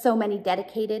of so many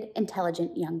dedicated,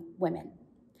 intelligent young women.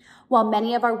 While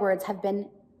many of our words have been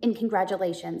in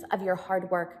congratulations of your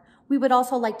hard work, we would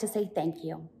also like to say thank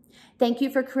you. Thank you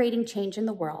for creating change in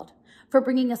the world, for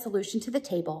bringing a solution to the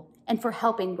table, and for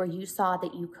helping where you saw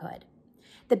that you could.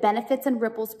 The benefits and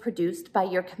ripples produced by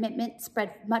your commitment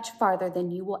spread much farther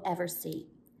than you will ever see.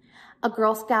 A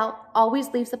Girl Scout always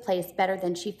leaves a place better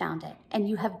than she found it, and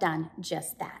you have done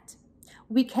just that.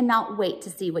 We cannot wait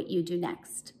to see what you do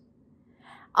next.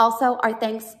 Also, our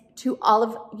thanks to all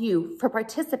of you for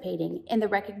participating in the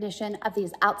recognition of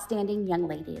these outstanding young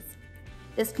ladies.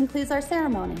 This concludes our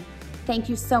ceremony. Thank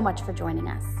you so much for joining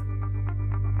us.